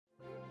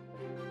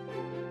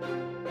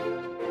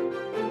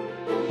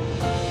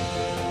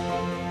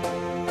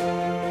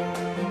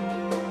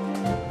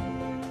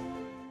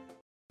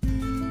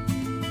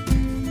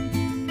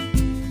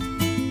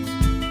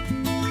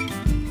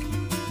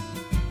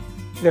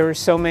There are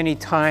so many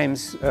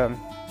times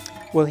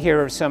we'll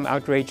hear of some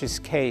outrageous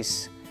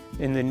case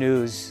in the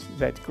news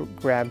that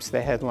grabs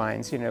the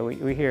headlines. You know,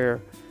 we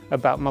hear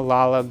about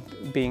Malala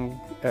being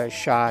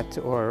shot,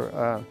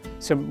 or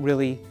some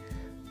really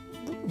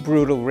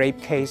brutal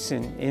rape case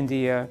in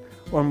India,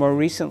 or more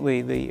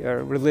recently the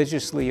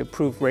religiously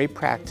approved rape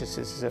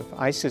practices of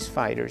ISIS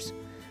fighters.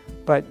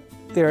 But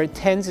there are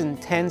tens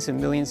and tens of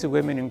millions of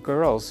women and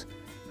girls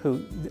who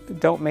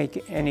don't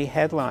make any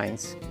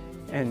headlines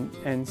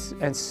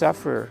and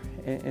suffer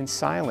in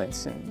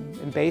silence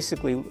and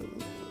basically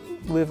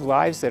live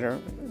lives that are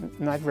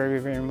not very,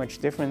 very much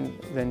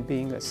different than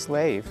being a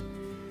slave.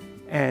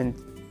 And,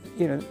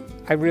 you know,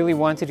 I really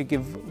wanted to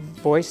give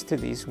voice to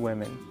these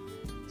women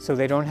so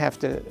they don't have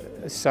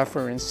to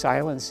suffer in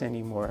silence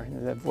anymore.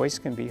 The voice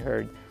can be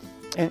heard.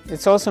 And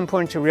it's also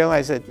important to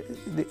realize that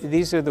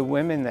these are the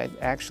women that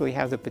actually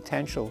have the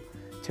potential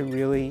to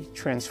really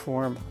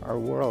transform our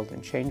world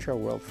and change our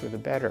world for the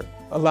better.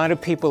 A lot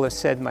of people have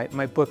said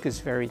my book is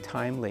very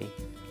timely,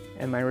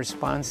 and my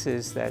response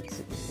is that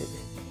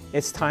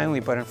it's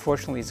timely, but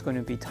unfortunately it's going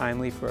to be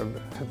timely for a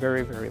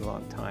very, very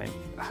long time.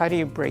 How do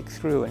you break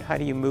through, and how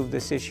do you move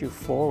this issue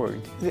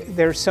forward?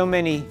 There are so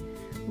many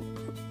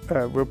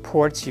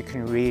reports you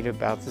can read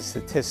about the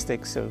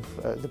statistics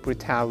of the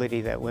brutality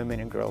that women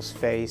and girls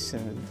face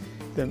and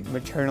the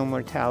maternal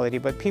mortality,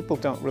 but people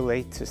don't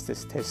relate to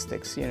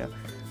statistics. You know,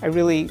 I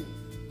really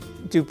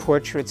do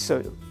portraits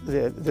so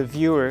the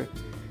viewer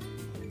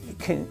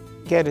can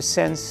get a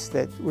sense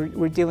that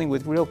we're dealing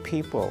with real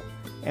people,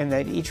 and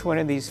that each one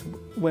of these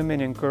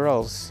women and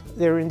girls,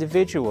 they're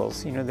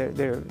individuals. You know,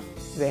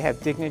 they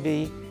have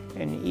dignity,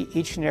 and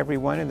each and every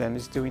one of them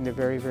is doing the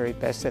very, very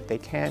best that they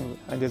can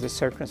under the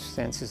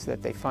circumstances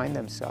that they find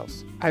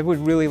themselves. I would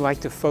really like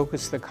to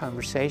focus the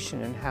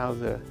conversation on how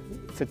the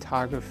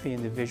photography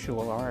and the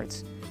visual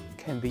arts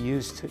can be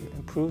used to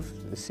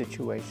improve the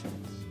situation.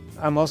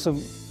 I'm also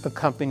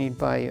accompanied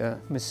by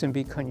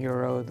Musimbi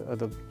Kanyoro of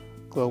the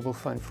Global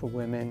Fund for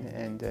Women,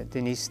 and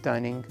Denise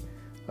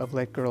of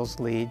Let Girls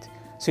Lead.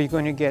 So you're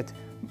going to get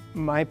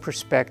my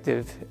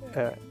perspective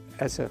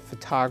as a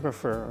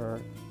photographer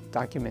or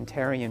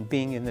documentarian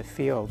being in the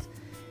field,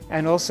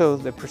 and also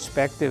the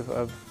perspective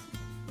of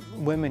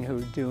women who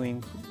are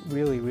doing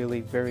really,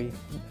 really very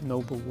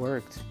noble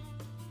work.